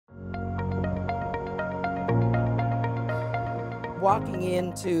Walking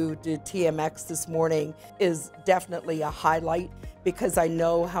into the TMX this morning is definitely a highlight because I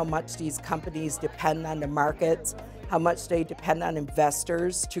know how much these companies depend on the markets, how much they depend on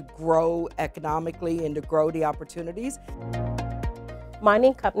investors to grow economically and to grow the opportunities.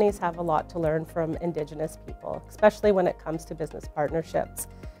 Mining companies have a lot to learn from Indigenous people, especially when it comes to business partnerships.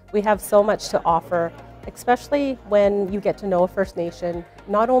 We have so much to offer, especially when you get to know a First Nation.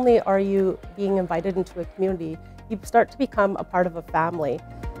 Not only are you being invited into a community, you start to become a part of a family.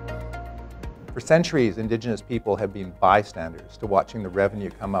 For centuries, Indigenous people have been bystanders to watching the revenue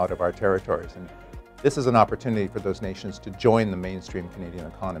come out of our territories. And this is an opportunity for those nations to join the mainstream Canadian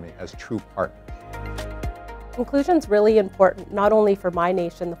economy as true partners. Inclusion is really important, not only for my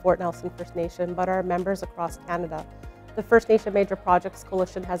nation, the Fort Nelson First Nation, but our members across Canada. The First Nation Major Projects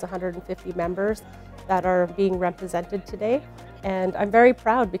Coalition has 150 members that are being represented today, and I'm very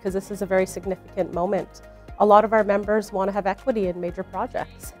proud because this is a very significant moment. A lot of our members want to have equity in major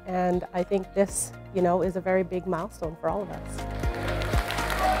projects, and I think this, is a very big milestone for all of us.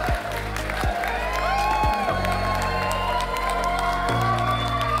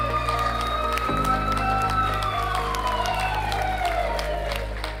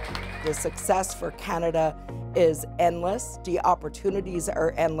 The success for Canada is endless, the opportunities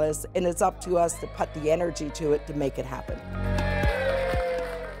are endless, and it's up to us to put the energy to it to make it happen.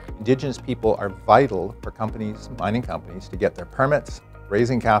 Indigenous people are vital for companies, mining companies, to get their permits,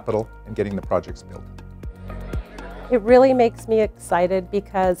 raising capital, and getting the projects built. It really makes me excited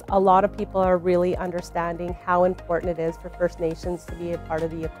because a lot of people are really understanding how important it is for First Nations to be a part of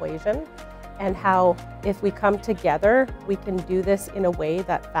the equation, and how if we come together, we can do this in a way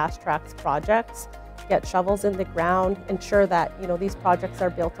that fast-tracks projects, get shovels in the ground, ensure that these projects are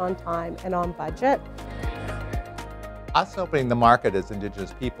built on time and on budget. Us opening the market as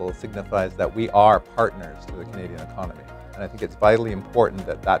Indigenous people signifies that we are partners to the Canadian economy. And I think it's vitally important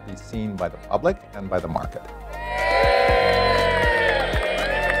that that be seen by the public and by the market.